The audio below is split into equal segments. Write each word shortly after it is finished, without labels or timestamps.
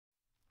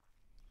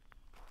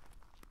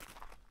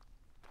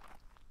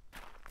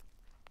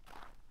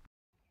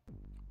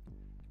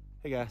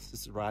Hey guys,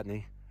 this is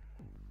Rodney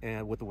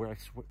and with the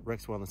Rex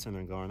Wellness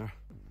Center in Garner.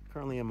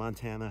 Currently in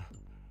Montana,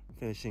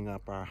 finishing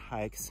up our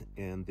hikes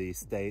in the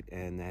state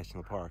and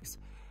national parks.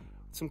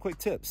 Some quick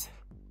tips.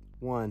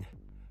 One,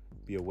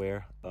 be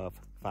aware of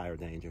fire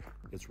danger.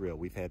 It's real.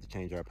 We've had to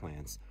change our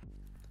plans.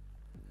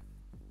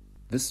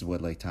 This is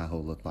what Lake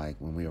Tahoe looked like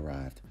when we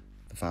arrived.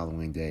 The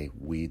following day,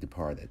 we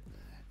departed,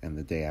 and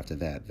the day after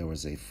that, there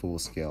was a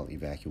full-scale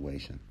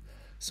evacuation.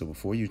 So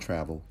before you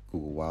travel,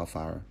 Google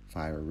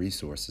fire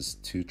resources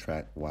to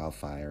track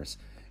wildfires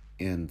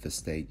in the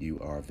state you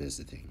are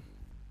visiting.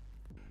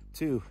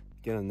 2,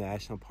 get a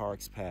National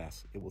Parks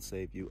Pass. It will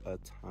save you a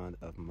ton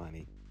of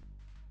money.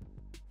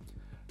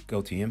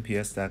 Go to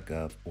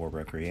nps.gov or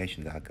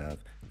recreation.gov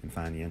and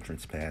find the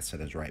entrance pass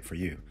that is right for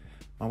you.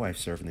 My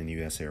wife's serving in the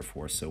U.S. Air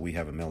Force, so we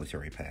have a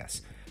military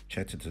pass.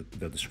 Check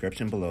the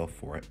description below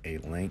for a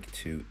link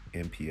to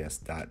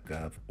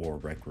nps.gov or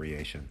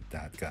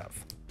recreation.gov.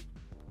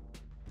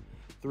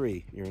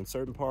 3, you're in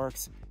certain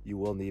parks, you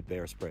will need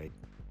bear spray.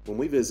 When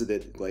we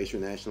visited Glacier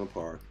National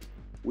Park,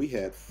 we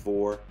had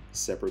 4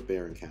 separate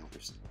bear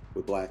encounters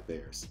with black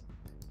bears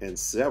and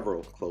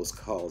several close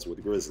calls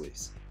with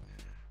grizzlies.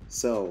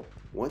 So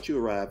once you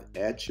arrive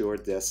at your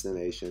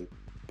destination,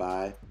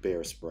 buy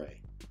bear spray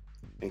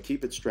and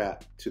keep it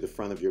strapped to the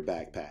front of your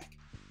backpack.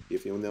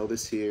 If you'll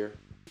notice here,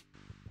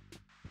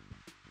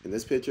 in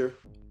this picture,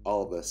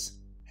 all of us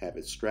have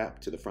it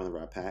strapped to the front of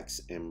our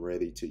packs and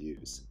ready to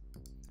use.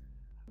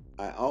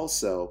 I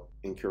also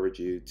encourage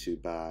you to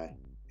buy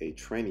a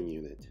training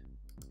unit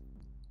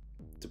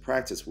to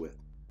practice with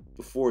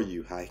before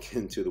you hike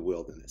into the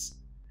wilderness.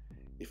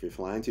 If you're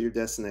flying to your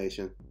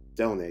destination,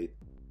 donate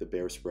the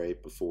bear spray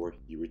before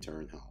you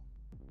return home.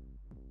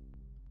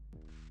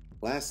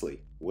 Lastly,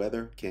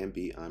 weather can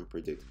be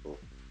unpredictable,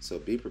 so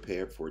be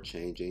prepared for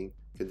changing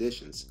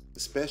conditions,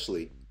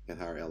 especially at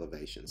higher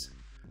elevations.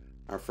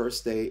 Our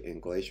first day in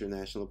Glacier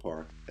National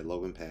Park at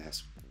Logan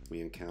Pass,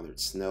 we encountered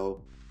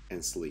snow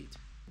and sleet.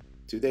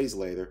 2 days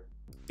later,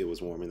 it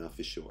was warm enough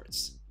for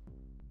shorts.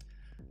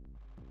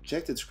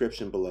 Check the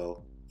description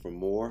below for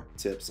more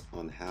tips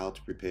on how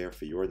to prepare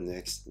for your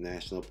next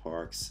national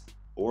parks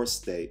or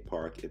state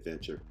park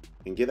adventure,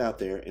 and get out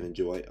there and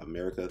enjoy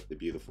America the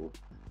Beautiful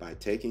by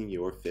taking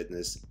your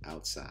fitness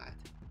outside.